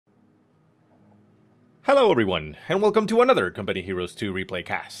Hello everyone, and welcome to another Company Heroes 2 replay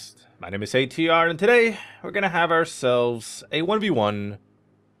cast. My name is ATR, and today we're gonna have ourselves a 1v1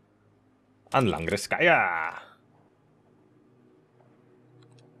 on Langreskaya.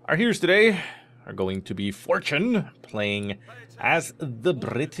 Our heroes today are going to be Fortune, playing as the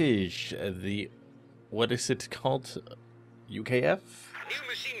British, what is it called? UKF?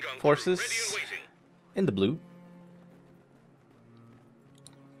 Forces in the blue.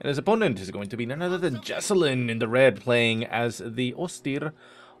 And his opponent is going to be none other than Jesulin in the red, playing as the Ostir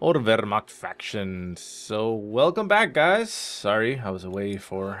or Wehrmacht faction. So, welcome back, guys. Sorry, I was away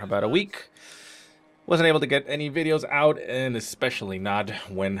for about a week. Wasn't able to get any videos out, and especially not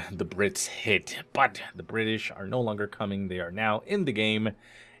when the Brits hit. But the British are no longer coming. They are now in the game.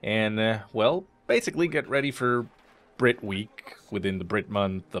 And, well, basically get ready for Brit Week within the Brit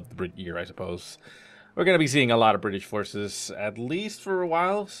month of the Brit year, I suppose. We're going to be seeing a lot of British forces, at least for a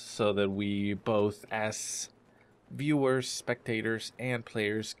while, so that we both, as viewers, spectators, and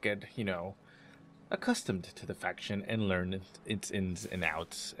players, get, you know, accustomed to the faction and learn its ins and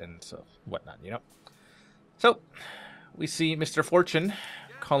outs and so whatnot, you know. So, we see Mr. Fortune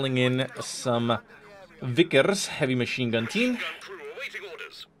calling in some Vickers heavy machine gun team.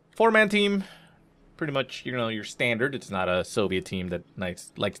 4-man team. Pretty much, you know, your standard. It's not a Soviet team that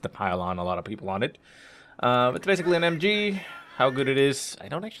likes to pile on a lot of people on it. It's basically an MG. How good it is, I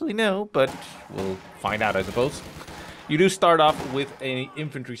don't actually know, but we'll find out, I suppose. You do start off with an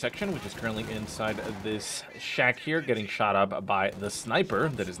infantry section, which is currently inside this shack here, getting shot up by the sniper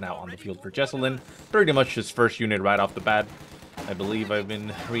that is now on the field for Jesulin. Pretty much his first unit right off the bat. I believe I've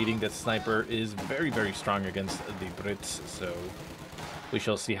been reading that sniper is very, very strong against the Brits, so we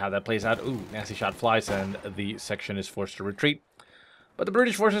shall see how that plays out. Ooh, nasty shot flies, and the section is forced to retreat. But the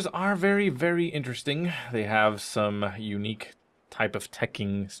British forces are very, very interesting. They have some unique type of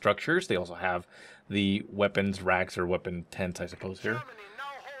teching structures. They also have the weapons racks, or weapon tents, I suppose, here,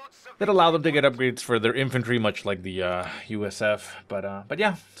 that allow them to get upgrades for their infantry, much like the USF. But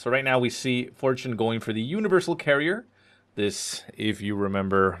yeah, so right now we see Fortune going for the Universal Carrier. This, if you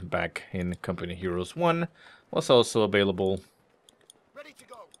remember back in Company Heroes 1, was also available.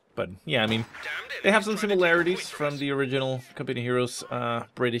 But yeah, I mean, they have some similarities from the original Company Heroes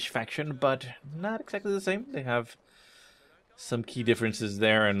British faction, but not exactly the same. They have some key differences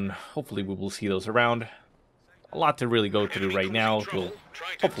there, and hopefully we will see those around. A lot to really go through right now. We'll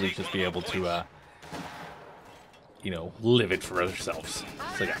hopefully just be able to, you know, live it for ourselves.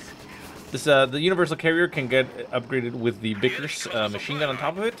 So yeah. This, the Universal Carrier can get upgraded with the Vickers machine gun on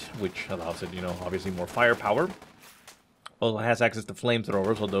top of it, which allows it, you know, obviously more firepower. Well, it has access to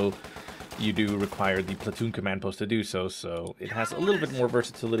flamethrowers, although you do require the platoon command post to do so, so it has a little bit more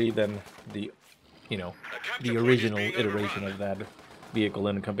versatility than the, you know, the original iteration of that vehicle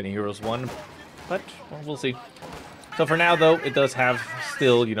in Company Heroes 1, but, well, we'll see. So for now, though, it does have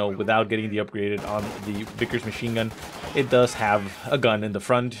still, you know, without getting the upgraded on the Vickers machine gun, it does have a gun in the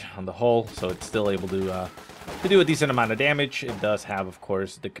front, on the hull, so it's still able to do a decent amount of damage. It does have, of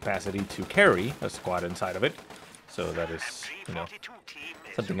course, the capacity to carry a squad inside of it. So that is, you know,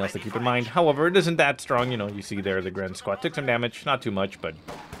 something else to keep in mind. However, it isn't that strong. You know, you see there the Grand Squad took some damage. Not too much, but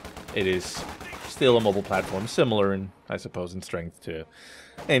it is still a mobile platform. Similar, in, I suppose, in strength to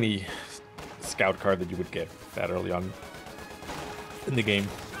any scout card that you would get that early on in the game.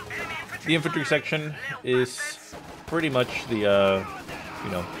 The infantry section is pretty much the,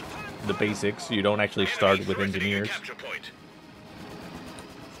 you know, the basics. You don't actually start with engineers.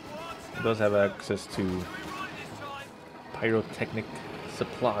 It does have access to pyrotechnic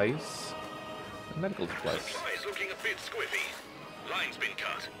supplies and medical supplies.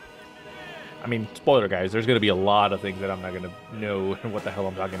 I mean, spoiler guys, there's going to be a lot of things that I'm not going to know what the hell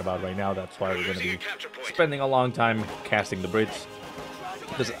I'm talking about right now. That's why we're going to be spending a long time casting the Brits.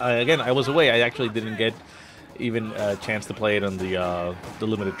 Because, again, I was away. I actually didn't get even a chance to play it on the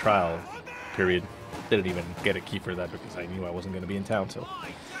limited trial period. Didn't even get a key for that because I knew I wasn't going to be in town, so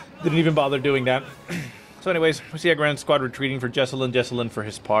didn't even bother doing that. So anyways, we see a Grand Squad retreating for Jesulin. Jesulin, for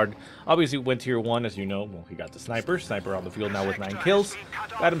his part, obviously went tier 1, as you know. Well, he got the sniper. Sniper on the field now with 9 kills.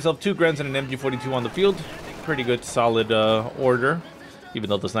 Got himself 2 Grens and an MG42 on the field. Pretty good, solid order, even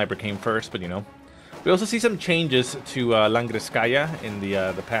though the sniper came first, but you know. We also see some changes to Langreskaya in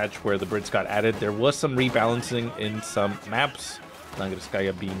the patch where the Brits got added. There was some rebalancing in some maps,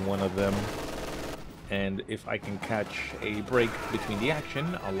 Langreskaya being one of them. And if I can catch a break between the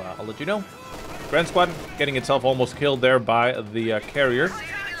action, I'll let you know. Grand Squad getting itself almost killed there by the carrier.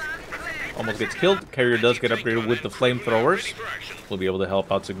 Almost gets killed. Carrier does get upgraded with the flamethrowers. Will be able to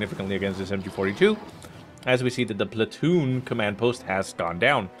help out significantly against this MG42. As we see that the platoon command post has gone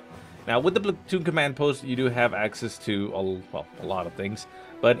down. Now, with the platoon command post, you do have access to, a lot of things.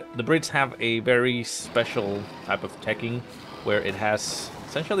 But the Brits have a very special type of teching where it has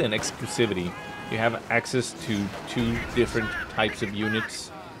essentially an exclusivity. You have access to 2 different types of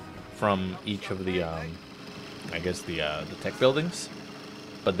units from each of the, I guess, the tech buildings.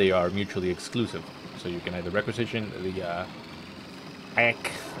 But they are mutually exclusive. So you can either requisition the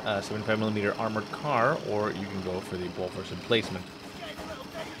AK 75mm armored car, or you can go for the Wolfers emplacement.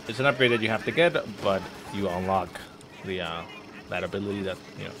 It's an upgrade that you have to get, but you unlock the that ability, that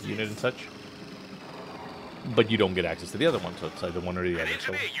unit and such. But you don't get access to the other one, so it's either one or the other.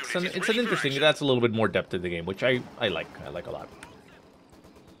 So it's an interesting. That's a little bit more depth to the game, which I like. I like a lot.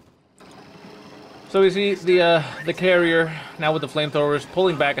 So we see the carrier now with the flamethrowers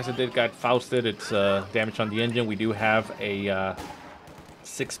pulling back as it did got Fausted. It's damage on the engine. We do have a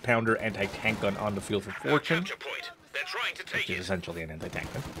 6-pounder anti-tank gun on the field for fortune, which is essentially an anti-tank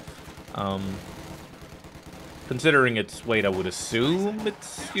gun. Considering its weight, I would assume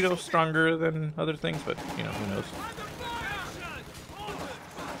it's, stronger than other things, but, who knows.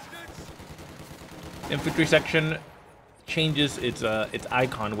 Infantry section changes its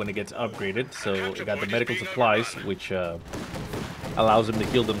icon when it gets upgraded, so it got the medical supplies, which allows them to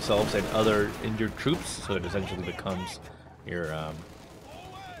heal themselves and other injured troops, so it essentially becomes your,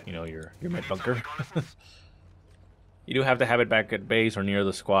 your med bunker. You do have to have it back at base or near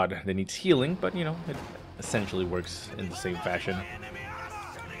the squad that needs healing, but, it essentially works in the same fashion.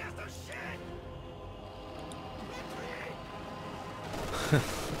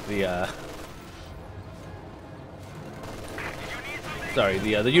 The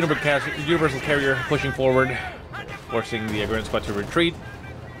universal carrier pushing forward, forcing the Grand Squad to retreat.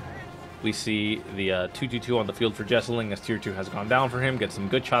 We see the 222 on the field for Jesulin as Tier 2 has gone down for him. Gets some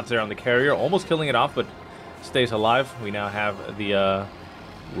good shots there on the carrier, almost killing it off, but stays alive. We now have the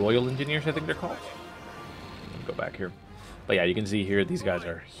Royal Engineers, I think they're called. Go back here, but yeah, you can see here these guys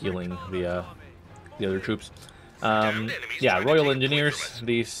are healing the other troops. Yeah, Royal Engineers.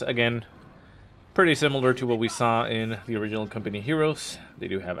 These again, pretty similar to what we saw in the original Company Heroes. They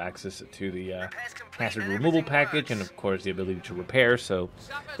do have access to the hazard removal package, and of course the ability to repair. So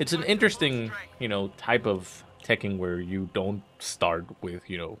it's an interesting, type of teching where you don't start with,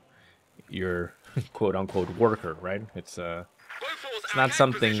 your quote-unquote worker, right? It's not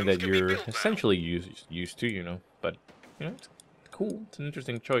something that you're essentially used to, but, it's cool. It's an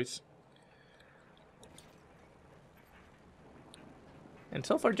interesting choice. And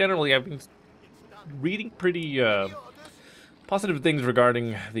so far, generally, I've been reading pretty positive things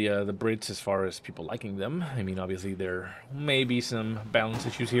regarding the Brits as far as people liking them. I mean, obviously, there may be some balance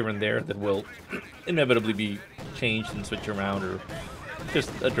issues here and there that will inevitably be changed and switched around or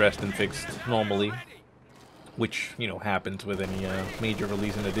just addressed and fixed normally, which, happens with any major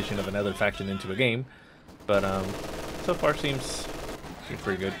release and addition of another faction into a game. But so far seems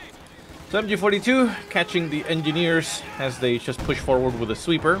pretty good. So MG42 catching the engineers as they just push forward with a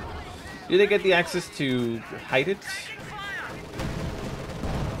sweeper. Do they get the access to hide it?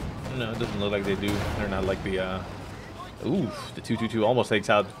 No, it doesn't look like they do. They're not like the ooh, the 222 almost takes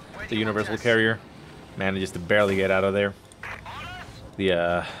out the universal carrier. Manages to barely get out of there.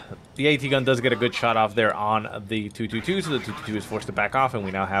 The AT gun does get a good shot off there on the 222, so the 222 is forced to back off, and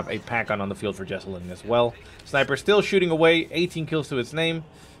we now have a pack on the field for Jesulin as well. Sniper still shooting away, 18 kills to its name.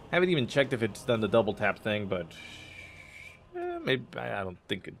 Haven't even checked if it's done the double tap thing, but maybe I don't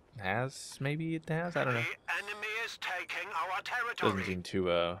think it has. Maybe it has. I don't know. Enemy is taking our Doesn't territory. seem too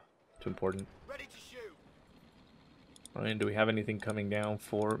important. Ready to shoot. And do we have anything coming down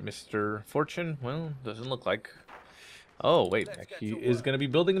for Mr. Fortune? Well, doesn't look like. Oh wait, he is going to be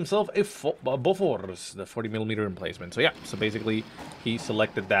building himself a Bofors, the 40mm emplacement. So yeah, so basically he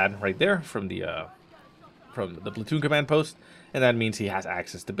selected that right there from the platoon command post, and that means he has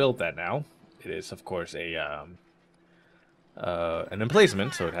access to build that now. It is of course a an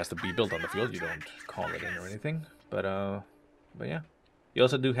emplacement, so it has to be built on the field. You don't call it in or anything. But yeah, you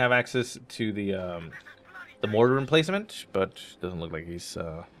also do have access to the mortar emplacement, but doesn't look like he's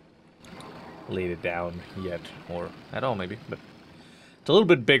laid it down yet, or at all maybe. But it's a little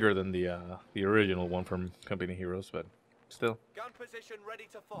bit bigger than the original one from Company Heroes, but still Gun position ready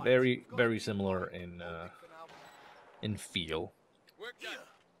to fight. very similar in feel.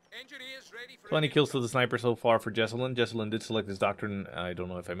 20 kills to the sniper so far for Jesulin. Jesulin did select his doctrine. I don't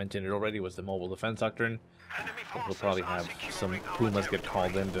know if I mentioned it already. It was the mobile defense doctrine. We'll probably have some Pumas get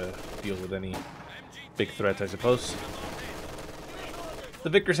called in to deal with any big threats, I suppose. The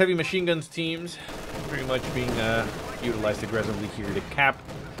Vickers heavy machine guns teams pretty much being utilized aggressively here to cap.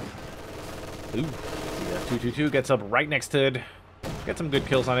 Ooh, the 222 gets up right next to it. get some good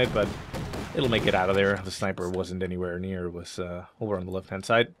kills on it, but it'll make it out of there. The sniper wasn't anywhere near. It was over on the left-hand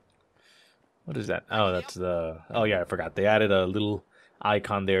side. What is that? Oh, that's the... Oh, yeah, I forgot. They added a little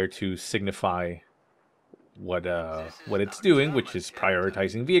icon there to signify what it's doing, which is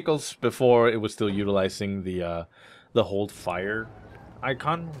prioritizing vehicles. Before, it was still utilizing the hold fire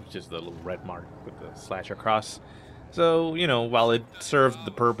icon, which is the little red mark with the slash across. So, you know, while it served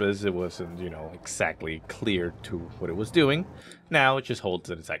the purpose, it wasn't, you know, exactly clear to what it was doing. Now it just holds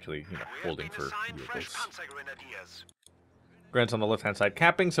that it's actually, you know, holding for vehicles. Grant's on the left-hand side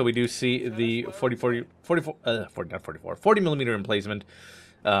capping, so we do see the 40 millimeter emplacement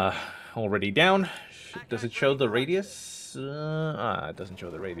already down. Does it show the radius? It doesn't show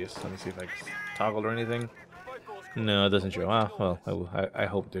the radius. Let me see if I can toggle or anything. No, it doesn't show. Well, I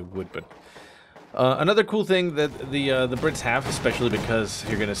hoped it would, but... another cool thing that the Brits have, especially because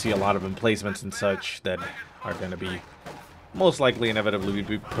you're going to see a lot of emplacements and such that are going to be most likely inevitably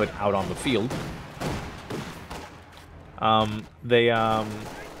be put out on the field. They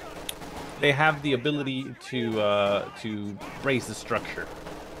have the ability to raise the structure,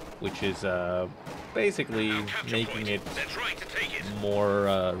 which is basically making it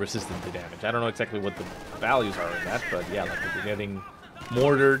more resistant to damage. I don't know exactly what the values are in that, but yeah, like if you're getting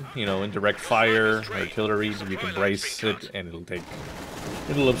mortared, you know, in direct fire, artillery, you can brace it and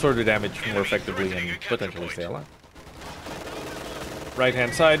it'll absorb the damage more effectively and potentially stay alive. Right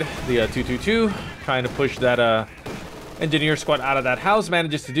hand side, the 222 trying to push that engineer squad out of that house,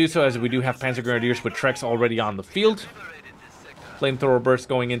 manages to do so as we do have Panzer Grenadiers with Treks already on the field. Flamethrower burst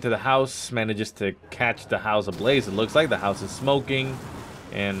going into the house, manages to catch the house ablaze. It looks like the house is smoking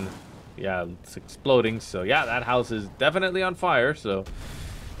and yeah, it's exploding. So yeah, that house is definitely on fire, so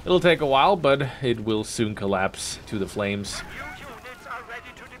it'll take a while, but it will soon collapse to the flames.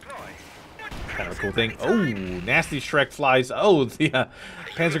 Kind of a cool thing. Oh, nasty Shrek flies. Oh, the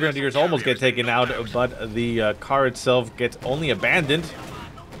Panzer Grenadiers almost get taken out, but the car itself gets only abandoned.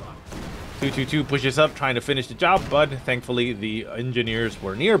 222 pushes up, trying to finish the job, but thankfully the engineers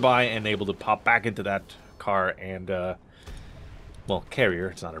were nearby and able to pop back into that car and, well, carrier.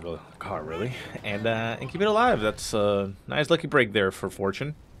 It's not a real car, really, and keep it alive. That's a nice lucky break there for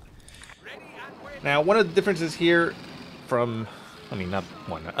Fortune. Now, one of the differences here from, I mean, not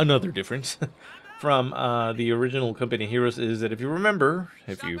one, another difference from the original Company Heroes is that if you remember,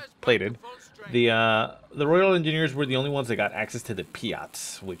 if you played it, the Royal Engineers were the only ones that got access to the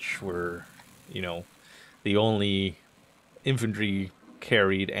Piats, which were, you know, the only infantry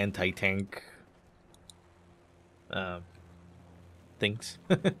carried anti-tank things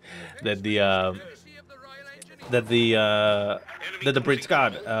that the Brits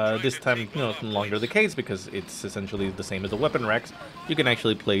got. This time, you know, it's no longer the case because it's essentially the same as the weapon racks. You can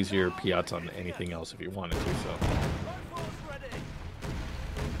actually place your Piats on anything else if you wanted to. So.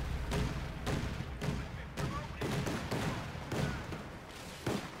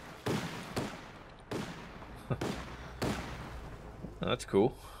 Oh, that's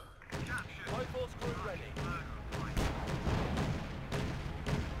cool.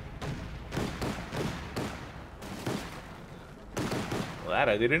 Well, that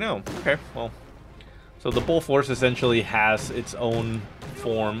I didn't know. Okay, well. So the Bull Force essentially has its own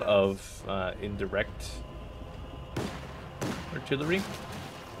form of indirect artillery.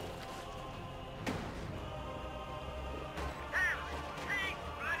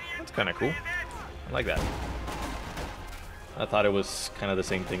 That's kind of cool. I like that. I thought it was kind of the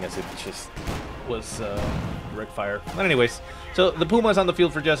same thing as it just was direct fire. But anyways, so the Puma's on the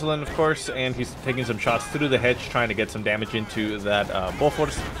field for Jesulin, of course, and he's taking some shots through the hedge, trying to get some damage into that Bull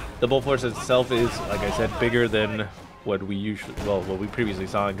Force. The Bull Force itself is, like I said, bigger than what we previously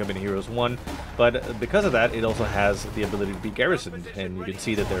saw in Company Heroes 1, but because of that, it also has the ability to be garrisoned, and you can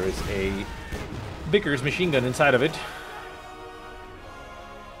see that there is a Vickers machine gun inside of it.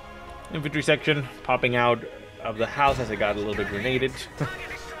 Infantry section popping out of the house as it got a little bit grenaded. A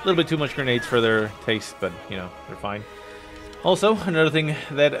little bit too much grenades for their taste, but, you know, they're fine. Also, another thing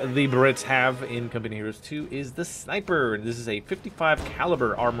that the Brits have in Company Heroes 2 is the sniper. This is a 55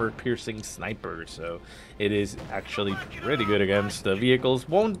 caliber armor-piercing sniper, so it is actually pretty good against the vehicles.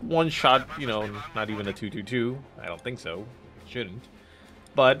 Won't one-shot, you know, not even a 222. I don't think so. It shouldn't.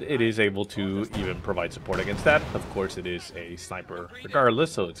 But it is able to even provide support against that. Of course, it is a sniper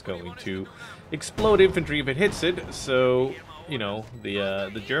regardless, so it's going to explode infantry if it hits it. So, you know,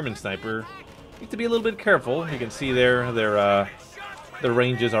 the German sniper needs to be a little bit careful. You can see there their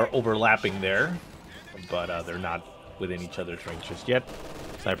ranges are overlapping there, but they're not within each other's range just yet.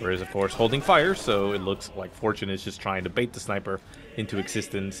 Sniper is, of course, holding fire, so it looks like Fortune is just trying to bait the sniper into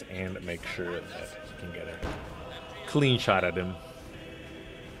existence and make sure that he can get a clean shot at him.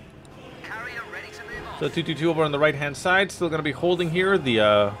 So 222 over on the right-hand side, still going to be holding here.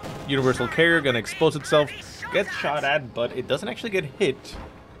 The universal carrier going to expose itself, gets shot at, but it doesn't actually get hit.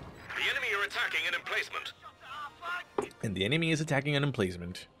 The enemy are attacking an emplacement. And the enemy is attacking an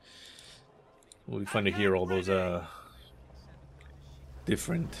emplacement. Will be fun to hear all those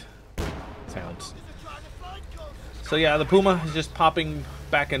different sounds. So yeah, the Puma is just popping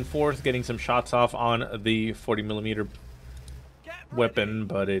back and forth, getting some shots off on the 40mm weapon,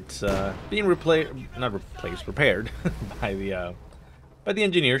 but it's being repaired by the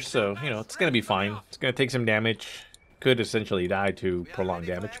engineers. So you know it's gonna be fine. It's gonna take some damage. Could essentially die to prolonged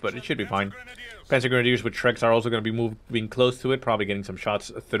damage, but it should be fine. Panzer Grenadiers with Shreks are also going to be moving close to it, probably getting some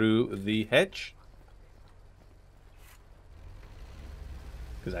shots through the hedge.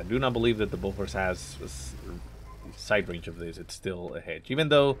 Because I do not believe that the Bofors has a side range of this. It's still a hedge, even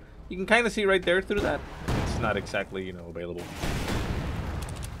though you can kind of see right there through that. It's not exactly, you know, available.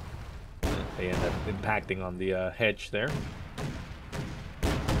 They end up impacting on the hedge there.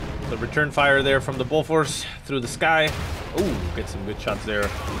 The return fire there from the Bofors through the sky. Ooh, get some good shots there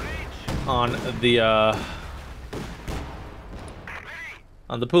on the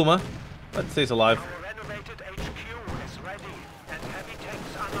Puma, but stays alive. Our renovated HQ is ready, and heavy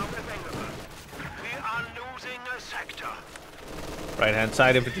tanks are now available. We are losing a sector. Right-hand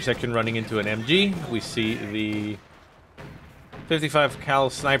side infantry section running into an MG. We see the 55 cal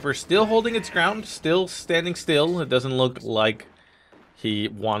sniper still holding its ground, still standing still. It doesn't look like he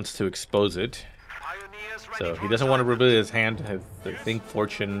wants to expose it. So he doesn't want to reveal his hand. I think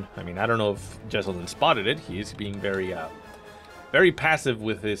Fortune, I mean, I don't know if Jesulin spotted it. He is being very very passive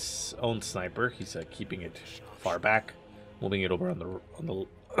with his own sniper. He's keeping it far back, moving it over on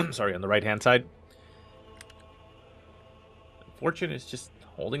the sorry, on the right-hand side. Fortune is just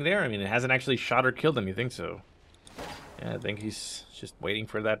holding there. I mean, it hasn't actually shot or killed anything, so yeah, I think he's just waiting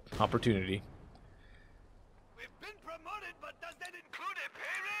for that opportunity.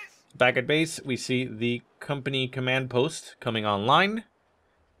 Back at base, we see the company command post coming online.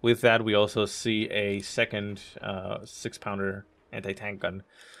 With that, we also see a second 6-pounder anti-tank gun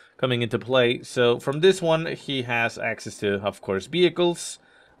coming into play. So from this one, he has access to, of course, vehicles.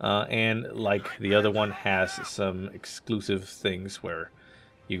 And like the other one, has some exclusive things where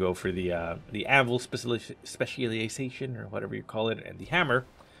you go for the anvil specialization, or whatever you call it, and the hammer,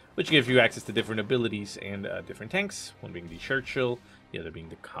 which gives you access to different abilities and different tanks, one being the Churchill, the other being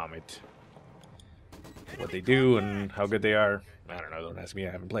the Comet. What they do and how good they are, I don't know, don't ask me,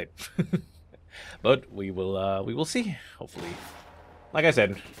 I haven't played. But we will see, hopefully. Like I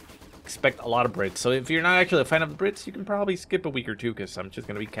said, expect a lot of Brits, so if you're not actually a fan of the Brits, you can probably skip a week or two, because I'm just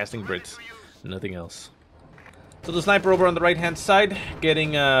going to be casting Brits, nothing else. So the sniper over on the right-hand side,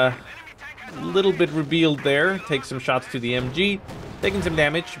 getting a little bit revealed there, takes some shots to the MG, taking some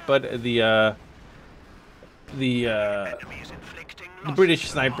damage, but the British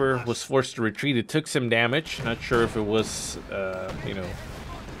sniper was forced to retreat. It took some damage. Not sure if it was, you know...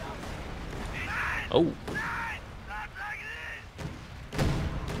 Oh.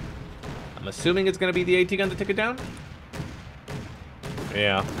 I'm assuming it's going to be the AT gun to take it down?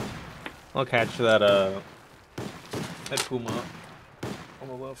 Yeah. I'll catch that, that Puma on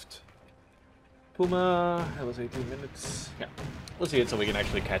the left. Puma, that was 18 minutes. Yeah. We'll see it so we can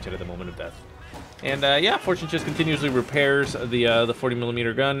actually catch it at the moment of death. And yeah, Fortune just continuously repairs the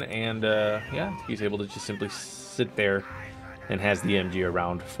 40mm gun, and yeah, he's able to just simply sit there and has the MG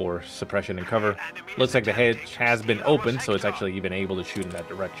around for suppression and cover. Looks like the hedge has been opened, so it's actually even able to shoot in that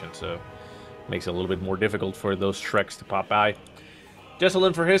direction, so makes it a little bit more difficult for those Shreks to pop by.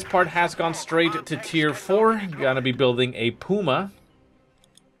 Jesulin, for his part, has gone straight to Tier 4. Gonna be building a Puma.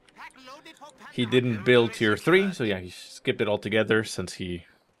 He didn't build Tier 3, so yeah, he skipped it altogether since he...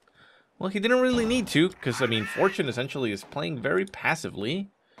 Well, he didn't really need to, because, I mean, Fortune essentially is playing very passively.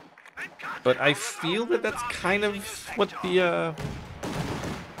 But I feel that that's kind of what the,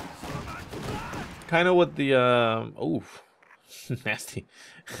 oh, nasty.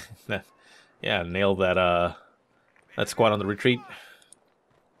 Yeah, nailed that, that squad on the retreat.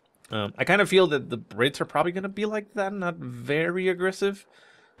 I kind of feel that the Brits are probably going to be like that, not very aggressive.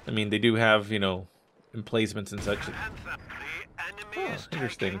 I mean, they do have, you know, emplacements and such. Oh,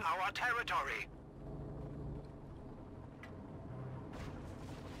 interesting.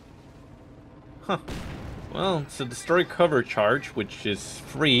 Huh. Well, it's a destroy cover charge, which is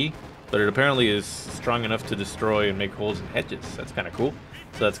free, but it apparently is strong enough to destroy and make holes in hedges. That's kind of cool.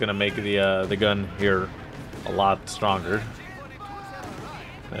 So that's going to make the gun here a lot stronger,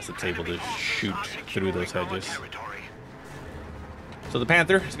 as it's able to shoot through those hedges. So the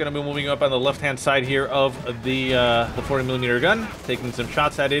Panther is going to be moving up on the left-hand side here of the 40mm gun, taking some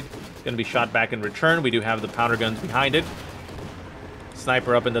shots at it. It's going to be shot back in return. We do have the powder guns behind it.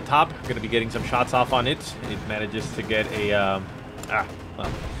 Sniper up in the top. Going to be getting some shots off on it. It manages to get a...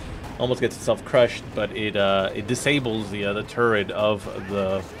 well, almost gets itself crushed, but it disables the turret of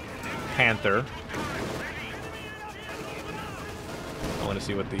the Panther. I want to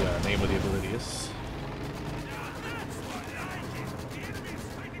see what the name of the ability is.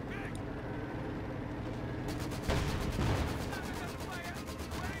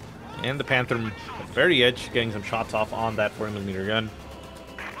 And the Panther at the very edge, getting some shots off on that 40mm gun.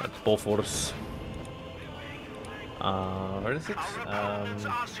 That's Bofors. Where is it?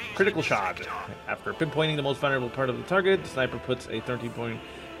 Critical shot. After pinpointing the most vulnerable part of the target, the sniper puts a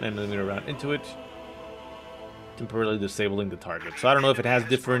 13.9mm round into it, temporarily disabling the target. So I don't know if it has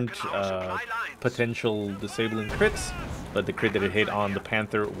different potential disabling crits, but the crit that it hit on the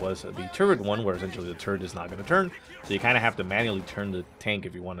Panther was the turret one, where essentially the turret is not going to turn. So you kind of have to manually turn the tank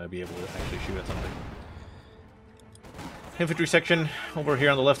if you want to be able to actually shoot at something. Infantry section over here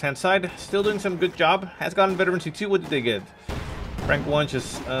on the left-hand side, still doing some good job. Has gotten Veterancy 2. What did they get? Rank 1,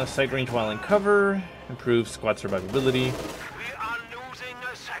 just sight range while in cover. Improves squad survivability. We are losing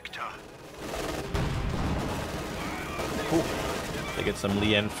a sector. Cool. They get some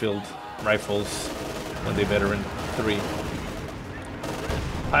Lee Enfield rifles when they Veteran 3.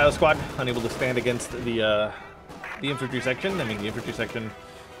 Pilot squad, unable to stand against the infantry section. I mean, the infantry section,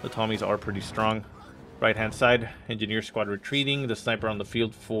 the Tommies are pretty strong. Right-hand side, engineer squad retreating. The sniper on the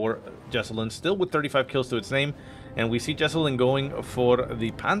field for Jesulin, still with 35 kills to its name. And we see Jesulin going for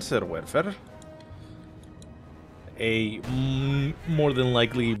the Panzerwerfer. A more than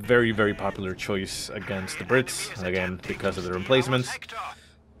likely very, very popular choice against the Brits. Again, because of their emplacements.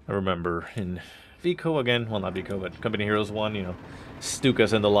 I remember in Vico, again, well, not Vico, but Company Heroes 1, you know,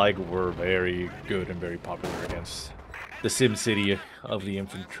 Stukas and the like were very good and very popular against the Sim City of the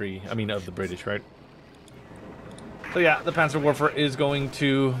infantry. I mean, of the British, right? So yeah, the Panzerwerfer is going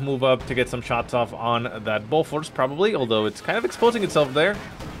to move up to get some shots off on that Bofors, probably, although it's kind of exposing itself there.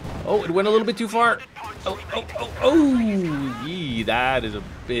 Oh, it went a little bit too far. Oh, yee, that is a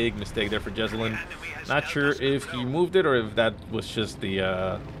big mistake there for Jesulin. Not sure if he moved it or if that was just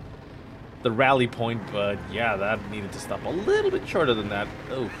the rally point, but yeah, that needed to stop a little bit shorter than that.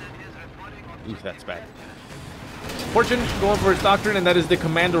 Oh, ooh, that's bad. Fortune going for his Doctrine, and that is the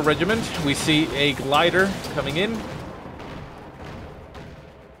Commando Regiment. We see a glider coming in.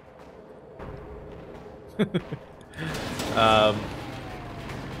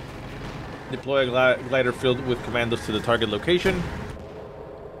 Deploy a glider filled with commandos to the target location.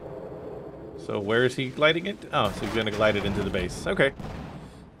 So where is he gliding it? Oh, so he's going to glide it into the base. Okay.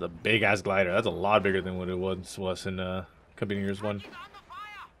 The big-ass glider. That's a lot bigger than what it once was in Company Heroes 1.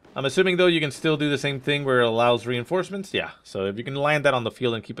 I'm assuming, though, you can still do the same thing where it allows reinforcements. Yeah, so if you can land that on the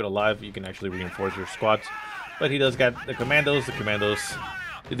field and keep it alive, you can actually reinforce your squads. But he does get the commandos. The commandos...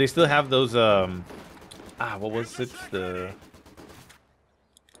 Did they still have those, what was it? The...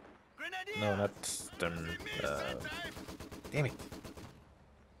 No, not them. Damn it.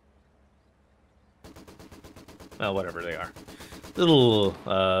 Well, whatever they are. Little,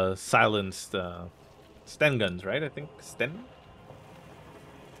 silenced, Sten guns, right? I think. Sten?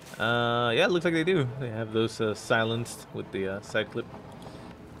 Yeah, it looks like they do. They have those silenced with the side clip.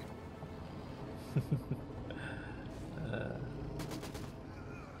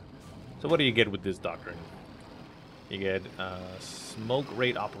 So what do you get with this Doctrine? You get smoke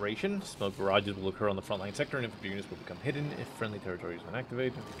rate operation. Smoke barrages will occur on the frontline sector, and infantry units will become hidden if friendly territory is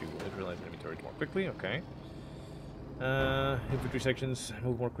unactivated. Infantry will neutralize enemy territory more quickly. Okay. Infantry sections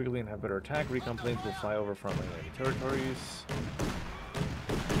move more quickly and have better attack. Recon planes will fly over frontline enemy territories.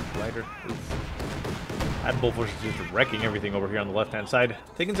 Glider. That Bofors is just wrecking everything over here on the left-hand side.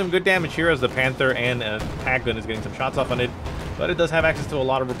 Taking some good damage here as the Panther and Tag Gun is getting some shots off on it. But it does have access to a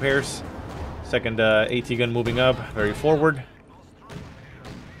lot of repairs. Second AT gun moving up, very forward.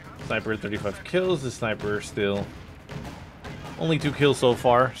 Sniper 35 kills. The sniper still only 2 kills so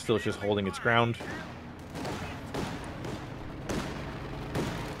far. Still just holding its ground.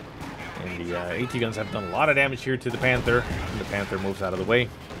 And the AT guns have done a lot of damage here to the Panther. And the Panther moves out of the way.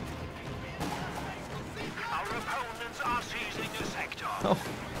 Oh.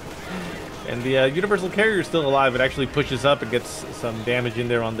 And the Universal Carrier is still alive. It actually pushes up and gets some damage in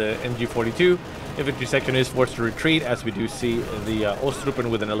there on the MG-42. Infantry section is forced to retreat, as we do see the Ostrupen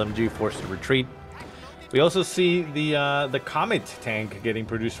with an LMG forced to retreat. We also see the Comet tank getting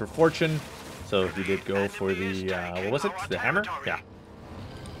produced for Fortune. So he did go for the, what was it? The Hammer? Yeah.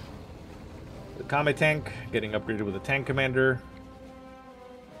 The Comet tank getting upgraded with a tank commander.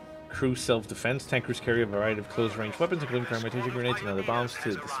 crew self-defense. Tank crews carry a variety of close-range weapons, including fragmentation grenades and other bombs,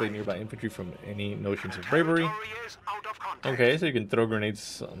 to dissuade nearby infantry from any notions of bravery. Okay, so you can throw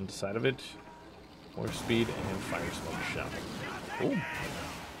grenades on the side of it. More speed and fire smoke shot. Cool.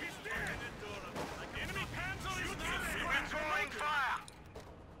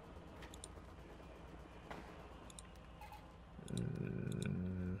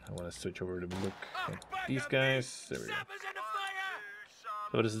 I want to switch over to look at these guys. There we go.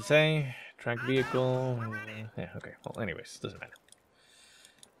 So what does it say? Track vehicle. Yeah, okay. Well, anyways, doesn't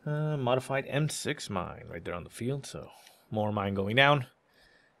matter. Modified M6 mine right there on the field. So more mine going down.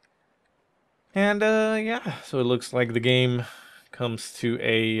 And yeah, so it looks like the game comes to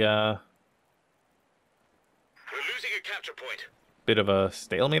a We're losing a capture point. bit of a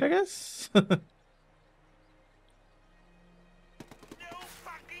stalemate, I guess.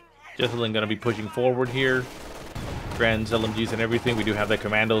 Jesulin gonna be pushing forward here. Grens, LMGs, and everything. We do have the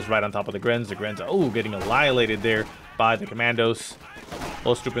commandos right on top of the Grens. The Grens are, oh, getting annihilated there by the commandos.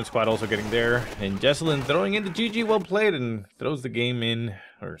 Ostrupen squad also getting there. And Jesulin throwing in the GG, well played, and throws the game in,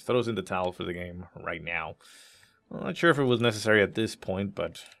 or throws in the towel for the game right now. Well, not sure if it was necessary at this point,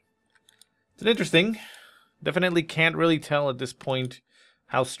 but it's an interesting. Definitely can't really tell at this point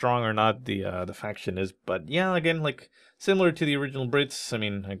how strong or not the faction is. But yeah, again, like similar to the original Brits. I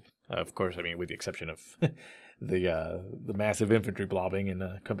mean, like, of course, I mean with the exception of the massive infantry blobbing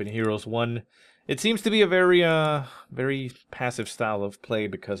in Company Heroes 1. It seems to be a very passive style of play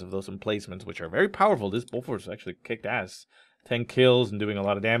because of those emplacements, which are very powerful. This Bofors actually kicked ass. 10 kills and doing a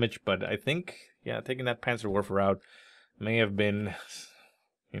lot of damage, but I think, yeah, taking that Panzerwerfer out may have been,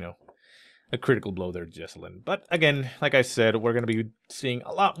 you know, a critical blow there to Jesulin. But again, like I said, we're going to be seeing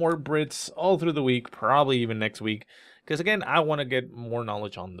a lot more Brits all through the week, probably even next week, because again, I want to get more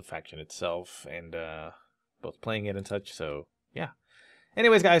knowledge on the faction itself and both playing it and such, so yeah.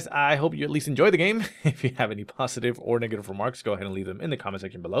 Anyways, guys, I hope you at least enjoy the game. If you have any positive or negative remarks, go ahead and leave them in the comment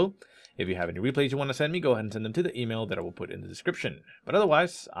section below. If you have any replays you want to send me, go ahead and send them to the email that I will put in the description. But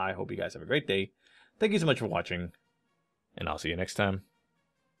otherwise, I hope you guys have a great day. Thank you so much for watching, and I'll see you next time.